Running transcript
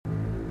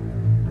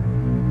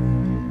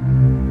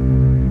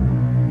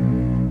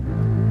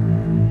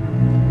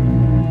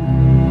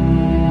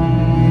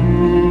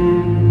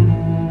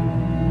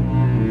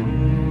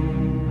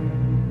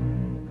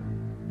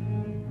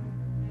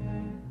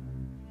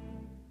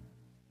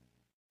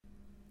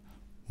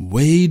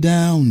way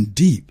down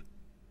deep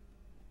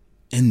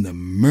in the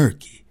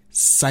murky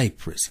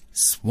cypress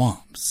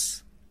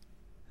swamps,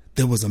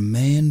 there was a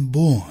man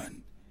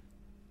born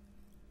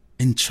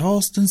in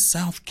Charleston,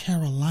 South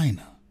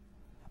Carolina,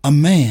 a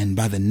man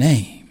by the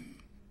name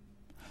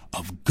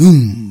of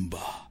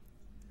Gumba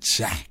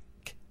Jack,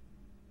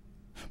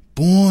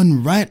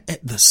 born right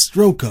at the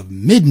stroke of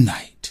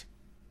midnight,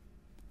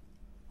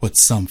 what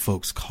some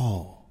folks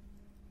call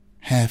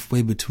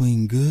halfway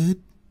between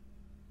good,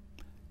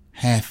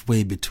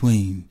 halfway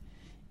between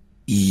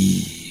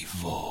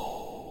evil.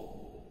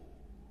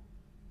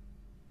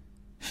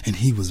 And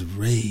he was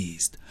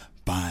raised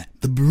by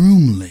the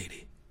Broom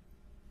Lady,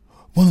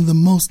 one of the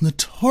most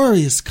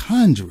notorious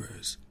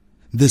conjurers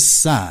this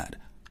side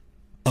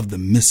of the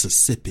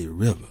Mississippi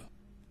River.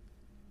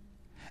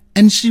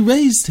 And she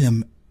raised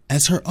him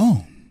as her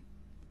own,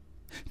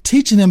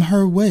 teaching him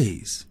her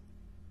ways.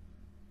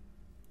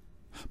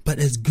 But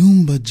as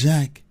Gumba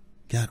Jack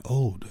got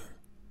older,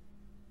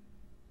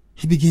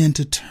 he began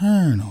to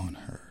turn on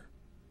her.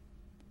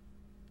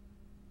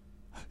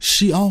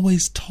 She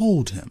always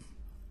told him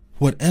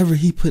whatever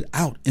he put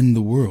out in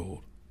the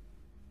world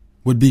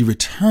would be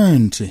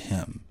returned to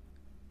him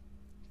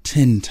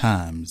 10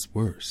 times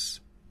worse.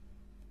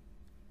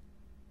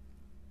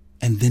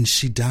 And then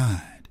she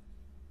died,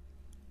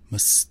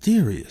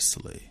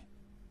 mysteriously.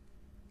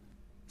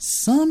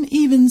 Some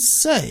even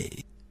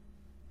say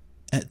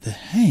at the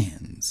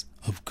hands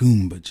of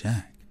Gumba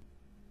Jack,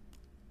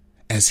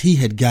 as he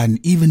had gotten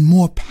even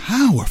more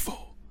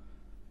powerful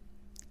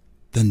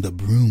than the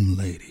Broom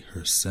Lady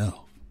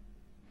herself.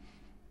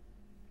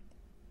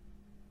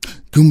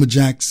 Gumba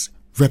Jack's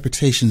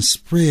reputation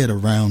spread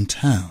around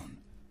town,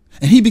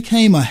 and he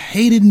became a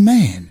hated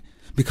man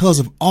because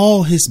of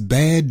all his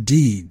bad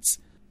deeds.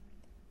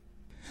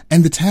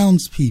 And the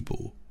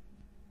townspeople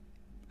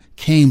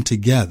came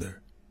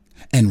together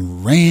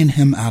and ran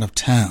him out of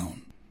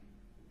town.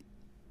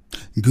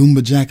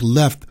 Gumba Jack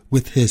left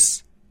with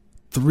his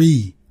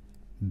 3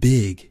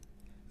 big,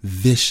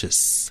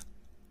 vicious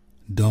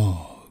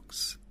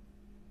dogs.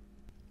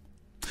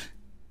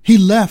 He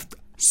left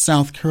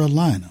South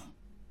Carolina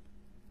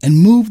and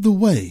moved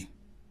away,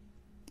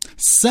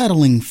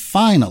 settling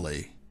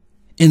finally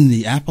in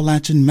the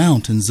Appalachian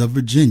Mountains of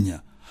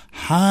Virginia.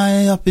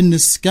 High up in the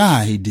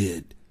sky he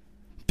did,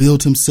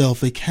 built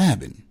himself a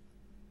cabin.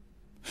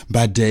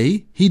 By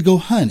day, he'd go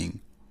hunting,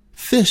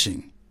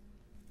 fishing,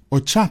 or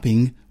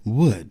chopping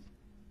wood.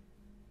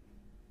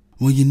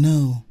 Well, you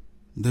know,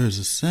 there's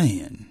a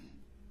saying,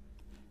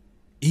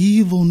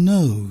 evil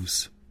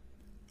knows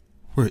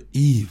where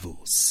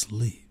evil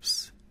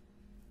sleeps.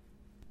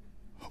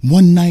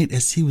 One night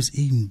as he was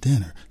eating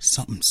dinner,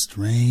 something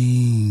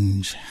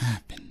strange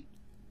happened.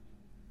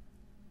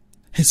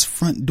 His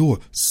front door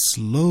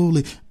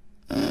slowly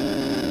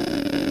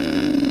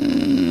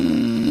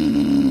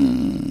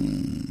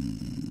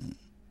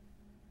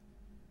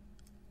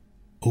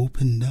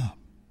opened up,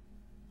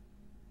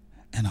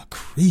 and a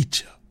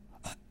creature,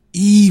 an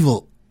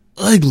evil,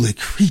 ugly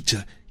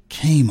creature,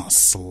 came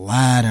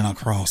a-sliding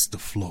across the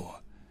floor.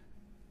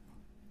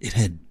 It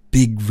had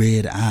big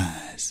red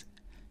eyes,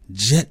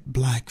 jet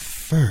black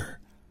fur,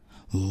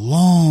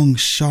 long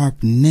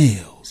sharp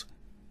nails,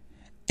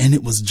 and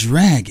it was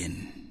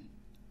dragging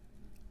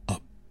a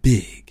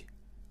big,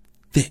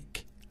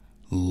 thick,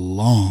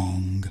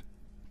 long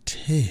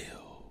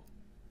tail.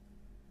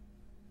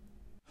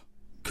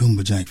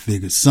 Gumba Jack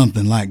figured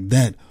something like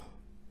that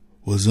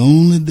was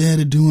only there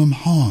to do him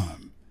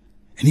harm,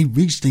 and he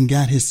reached and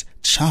got his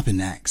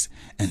chopping axe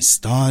and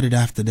started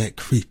after that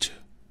creature.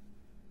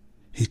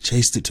 He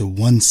chased it to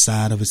one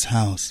side of his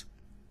house,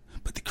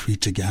 but the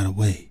creature got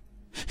away.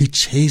 He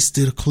chased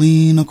it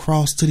clean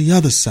across to the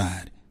other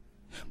side,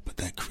 but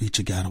that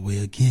creature got away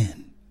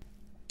again.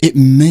 It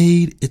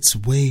made its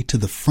way to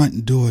the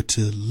front door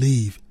to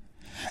leave,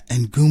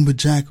 and Gumba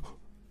Jack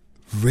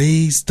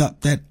raised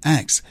up that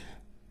axe,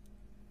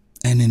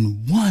 and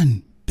in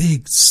one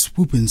big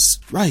swooping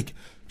strike,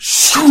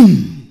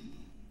 shoom,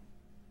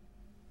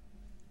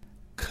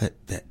 cut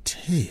that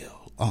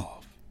tail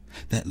off,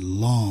 that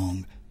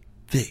long,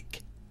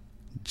 thick,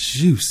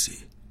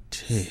 juicy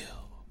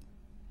tail.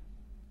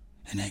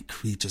 And that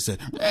creature said,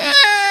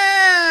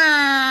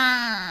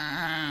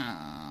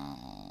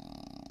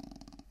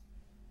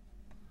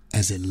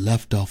 as it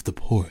left off the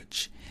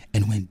porch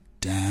and went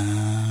down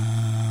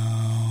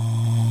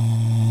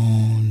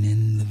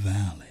in the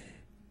valley,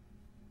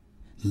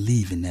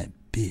 leaving that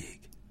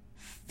big,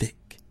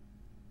 thick,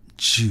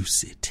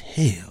 juicy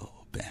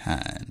tail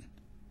behind.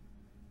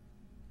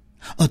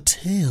 A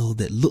tail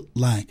that looked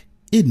like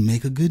it'd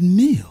make a good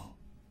meal,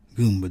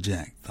 Gumba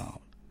Jack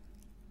thought.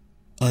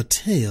 A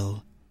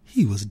tail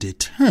he was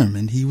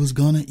determined he was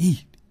gonna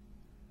eat.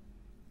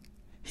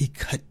 He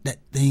cut that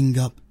thing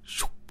up,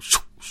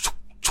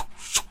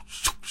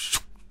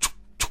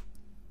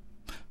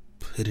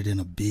 put it in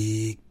a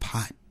big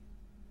pot.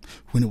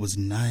 When it was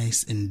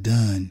nice and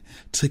done,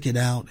 took it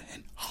out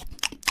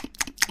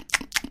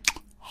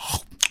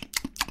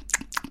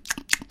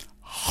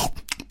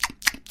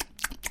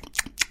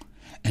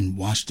and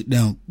washed it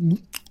down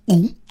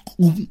ooh,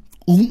 ooh,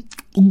 ooh,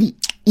 ooh,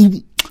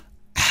 ooh.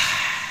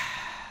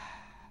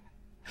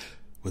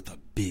 With a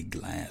big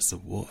glass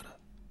of water.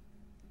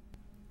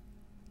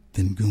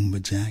 Then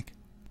Gumba Jack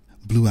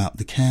blew out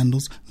the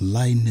candles,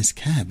 lighted his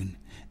cabin,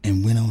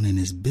 and went on in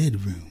his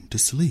bedroom to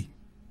sleep.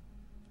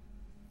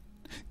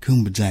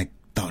 Gumba Jack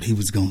thought he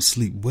was going to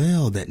sleep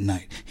well that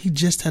night. He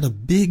just had a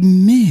big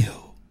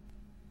meal.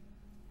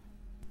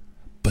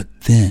 But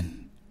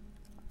then,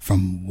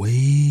 from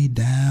way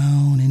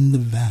down in the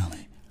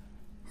valley,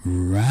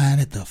 right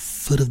at the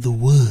foot of the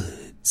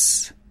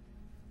woods,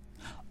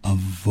 a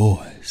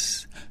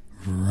voice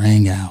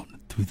rang out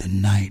through the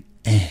night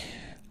air.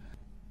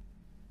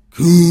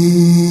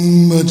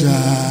 Gumba Jack,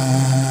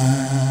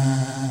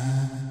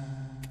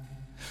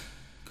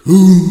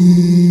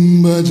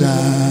 Gumba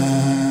Jack,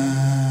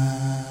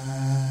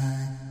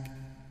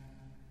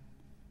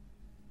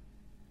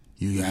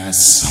 you got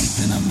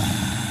something of mine,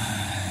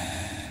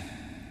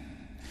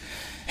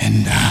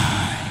 and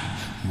I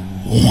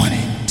want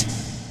it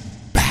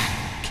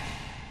back.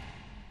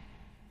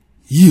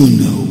 You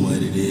know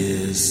what it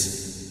is.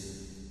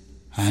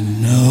 I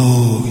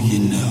know you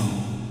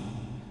know.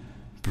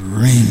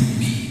 Bring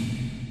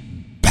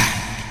me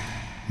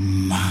back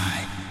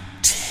my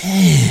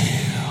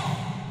tail,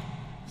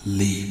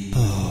 Lipo.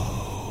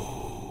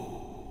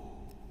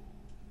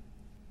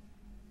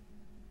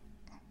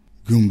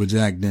 Gumba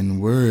Jack didn't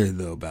worry,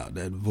 though, about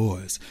that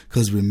voice,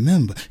 'cause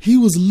remember, he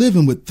was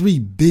living with 3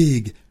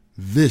 big,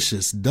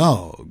 vicious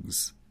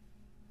dogs.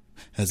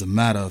 As a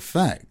matter of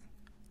fact,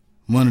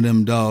 one of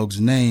them dogs'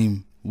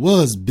 name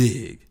was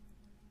Big,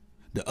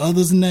 the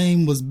other's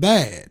name was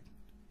Bad,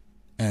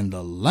 and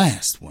the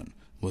last one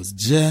was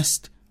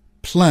just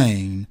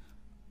plain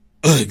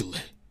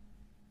ugly.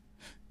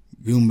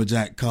 Gumba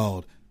Jack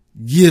called,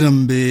 "Get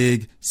him,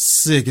 Big,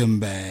 sick him,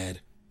 Bad,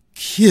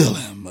 kill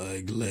him,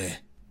 ugly."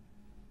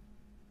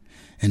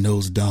 And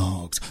those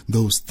dogs,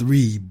 those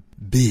 3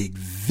 big,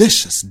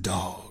 vicious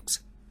dogs,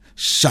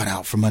 shot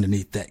out from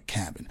underneath that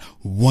cabin,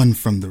 one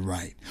from the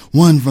right,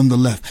 one from the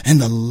left, and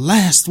the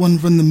last one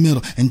from the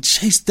middle, and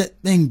chased that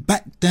thing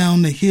back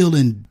down the hill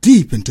and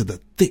deep into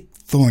the thick,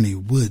 thorny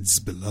woods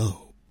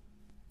below.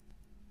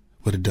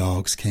 Where the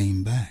dogs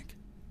came back,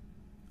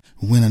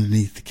 went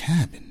underneath the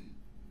cabin.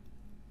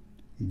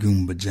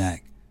 Gumba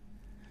Jack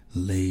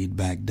laid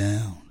back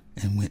down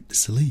and went to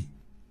sleep.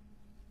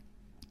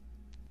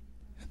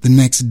 The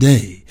next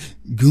day,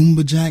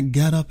 Gumba Jack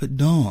got up at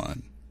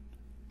dawn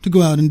to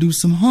go out and do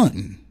some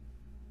hunting.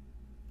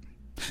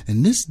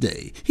 And this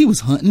day, he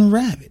was hunting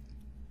rabbit.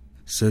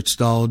 Searched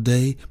all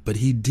day, but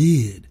he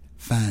did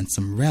find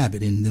some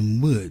rabbit in them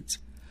woods.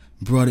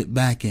 Brought it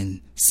back and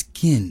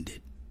skinned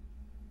it,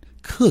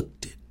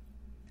 cooked it,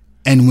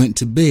 and went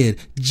to bed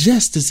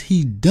just as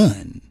he'd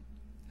done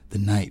the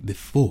night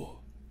before.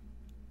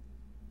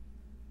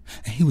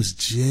 And he was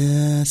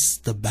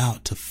just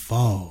about to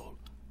fall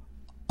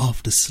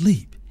off to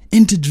sleep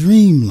into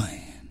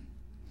dreamland,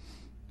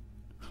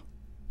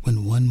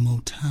 when one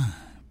more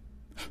time,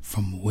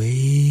 from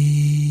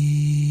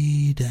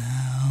way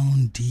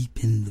down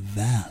deep in the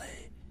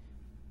valley,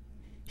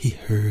 he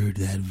heard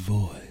that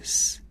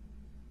voice.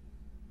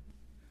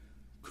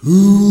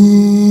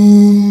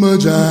 Gumba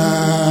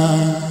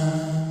Jack,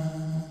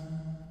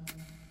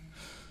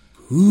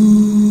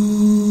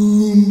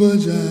 Gumba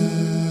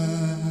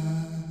Jack,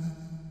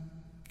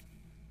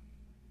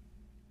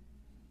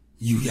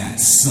 you got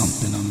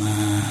something of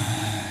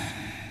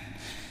mine,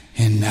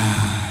 and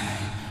I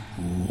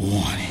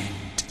want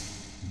it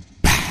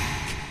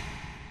back.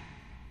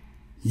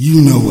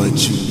 You know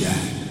what you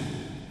got.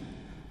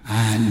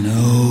 I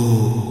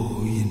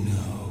know you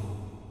know.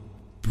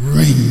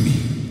 Bring me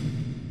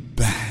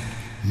back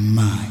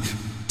my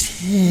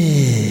tail,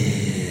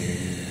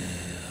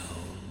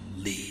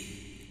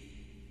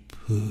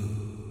 Leap-oo.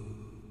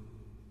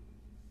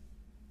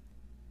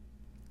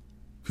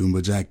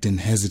 Gumba Jack didn't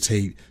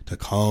hesitate to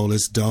call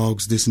his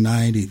dogs this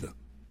night either.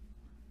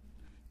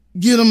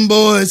 Get 'em,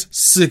 boys,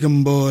 sick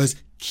 'em, boys,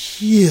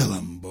 kill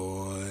 'em,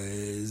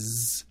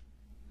 boys.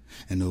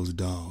 And those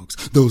dogs,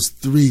 those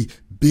 3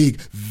 big,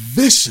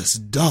 vicious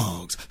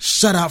dogs,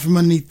 shot out from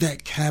underneath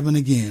that cabin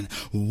again,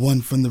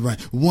 one from the right,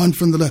 one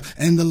from the left,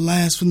 and the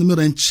last from the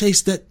middle, and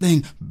chased that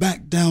thing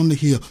back down the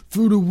hill,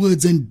 through the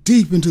woods, and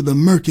deep into the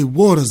murky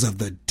waters of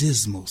the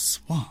dismal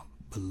swamp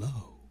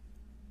below.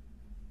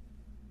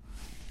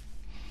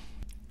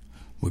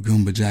 Well,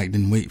 Gumba Jack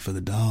didn't wait for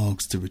the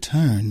dogs to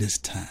return this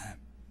time.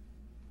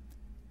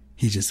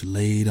 He just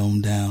laid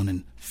on down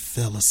and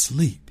fell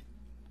asleep.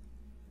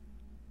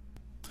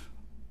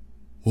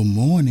 Well,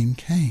 morning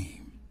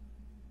came,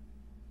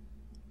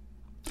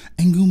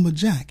 and Gumba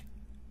Jack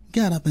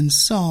got up and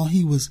saw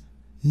he was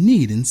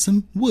needing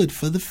some wood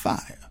for the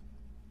fire.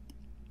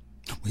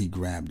 Well, he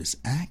grabbed his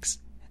axe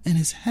and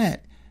his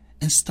hat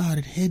and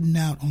started heading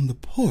out on the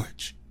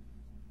porch,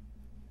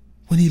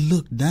 when he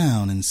looked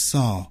down and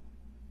saw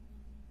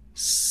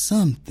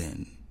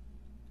something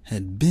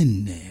had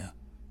been there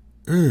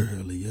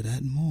earlier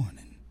that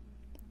morning.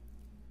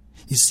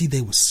 You see,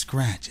 they were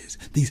scratches,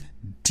 these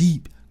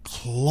deep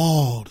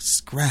clawed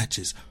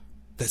scratches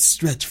that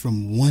stretched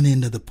from one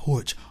end of the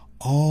porch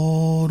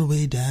all the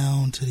way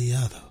down to the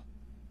other.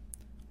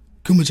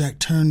 Gumba Jack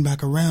turned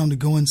back around to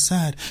go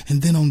inside,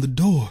 and then on the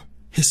door,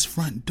 his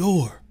front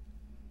door,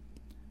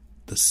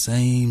 the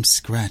same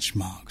scratch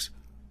marks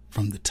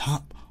from the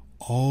top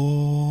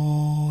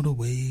all the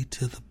way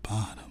to the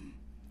bottom.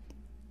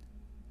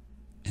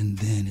 And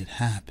then it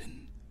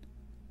happened.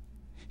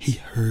 He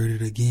heard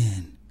it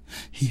again.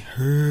 He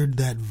heard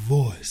that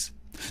voice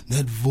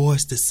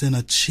that sent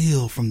a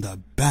chill from the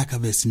back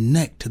of his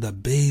neck to the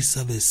base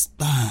of his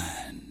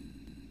spine.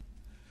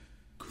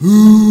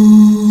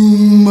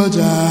 Gumba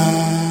Jack,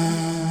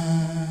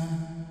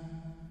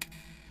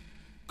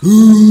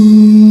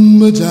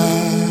 Gumba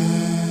Jack.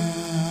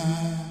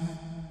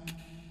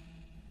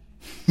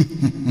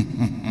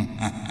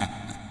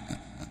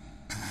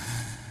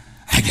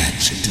 I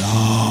got your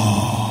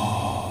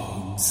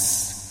dogs,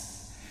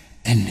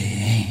 and they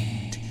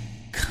ain't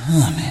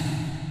coming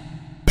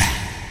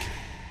back.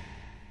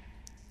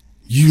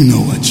 You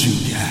know what you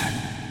got.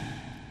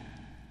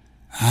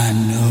 I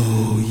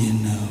know you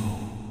know.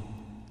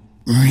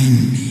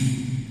 Bring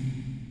me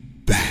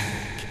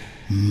back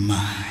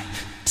my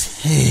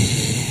tail-leap-o.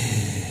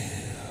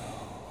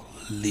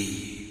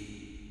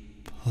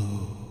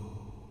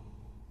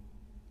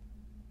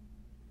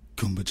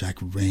 Gumba Jack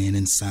ran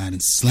inside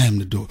and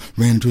slammed the door,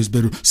 ran into his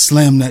bedroom,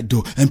 slammed that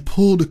door, and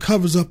pulled the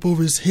covers up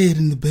over his head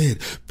in the bed,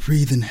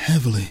 breathing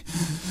heavily.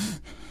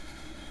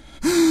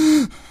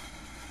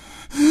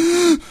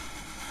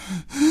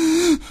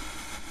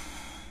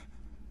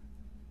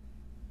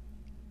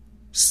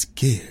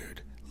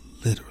 Scared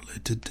literally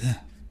to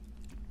death.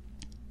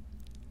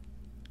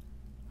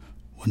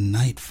 When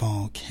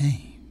nightfall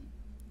came,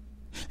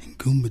 and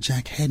Gumba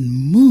Jack hadn't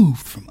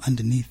moved from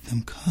underneath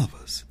them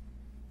covers,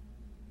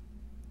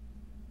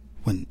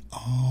 when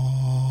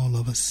all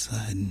of a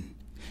sudden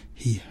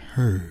he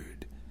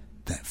heard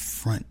that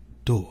front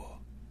door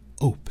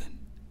open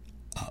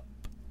up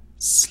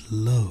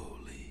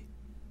slowly.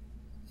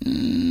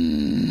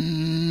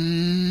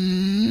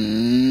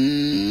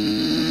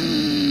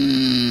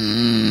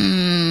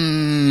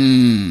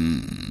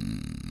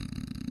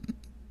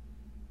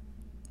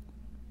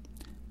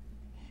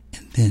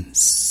 And then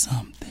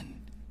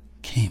something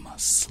came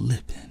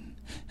a-slipping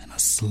and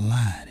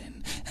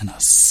a-sliding and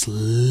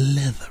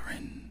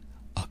a-slithering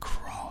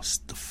across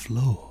the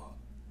floor.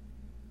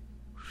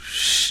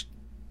 Shh,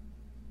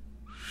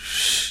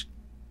 shh,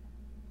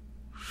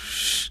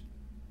 shh,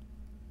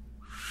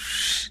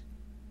 shh.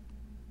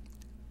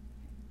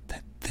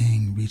 That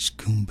thing reached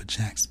Gumba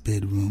Jack's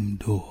bedroom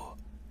door,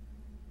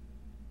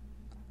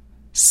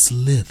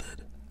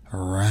 slithered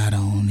right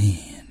on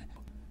in.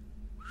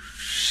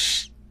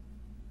 Shh,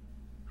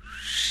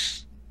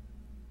 shh,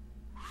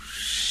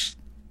 shh.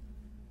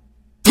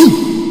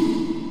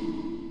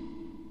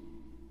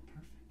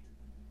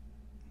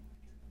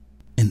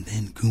 And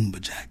then Gumba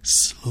Jack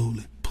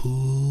slowly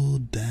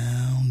pulled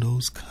down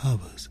those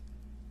covers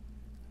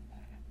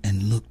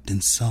and looked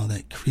and saw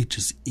that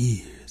creature's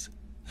ears,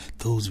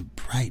 those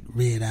bright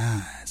red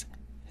eyes,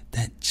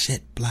 that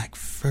jet black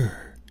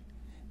fur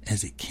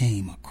as it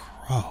came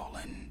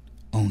a-crawling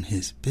on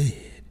his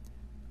bed.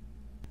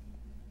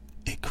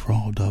 It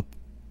crawled up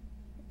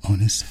on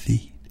his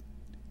feet,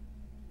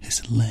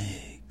 his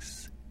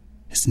legs,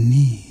 his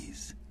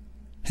knees,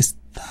 his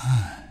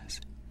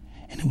thighs,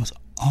 and it was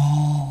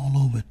all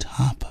over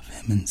top of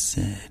him and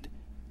said,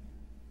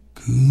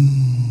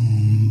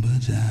 Gumba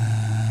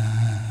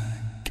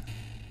Jack,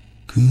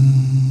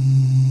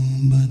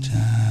 Gumba Jack,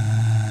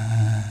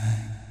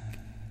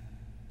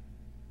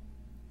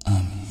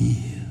 I'm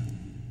here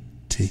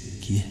to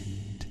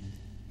get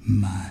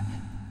my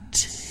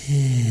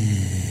tail-leap-o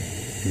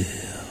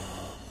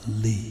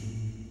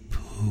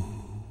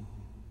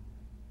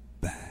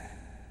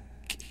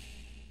back.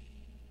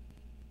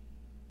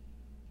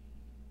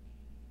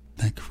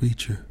 That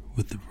creature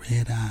with the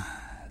red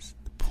eyes,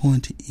 the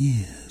pointy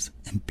ears,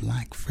 and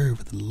black fur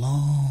with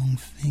long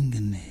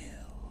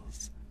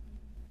fingernails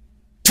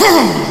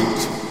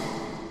turned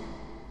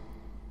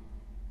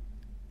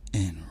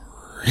and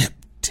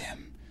ripped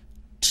him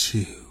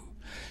to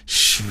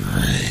shreds.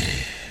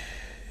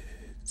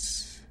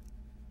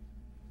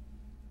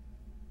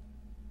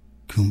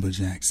 Gumba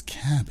Jack's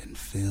cabin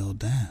fell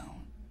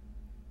down.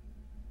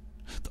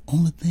 The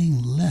only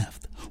thing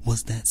left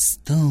was that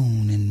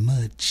stone and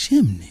mud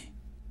chimney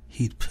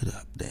he'd put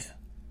up there.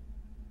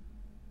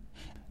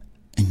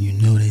 And you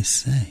know they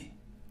say,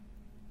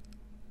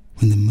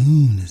 when the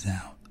moon is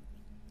out,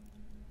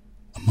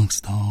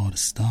 amongst all the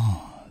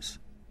stars,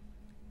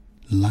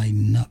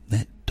 lighting up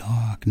that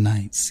dark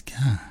night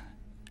sky,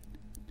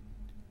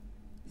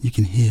 you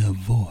can hear a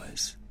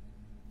voice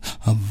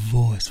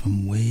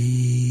from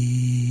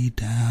way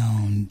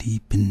down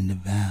deep in the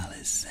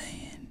valley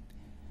saying,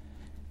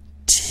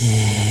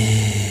 tail-leap-o,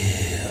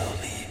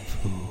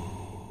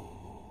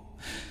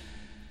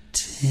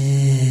 tail-leap-o.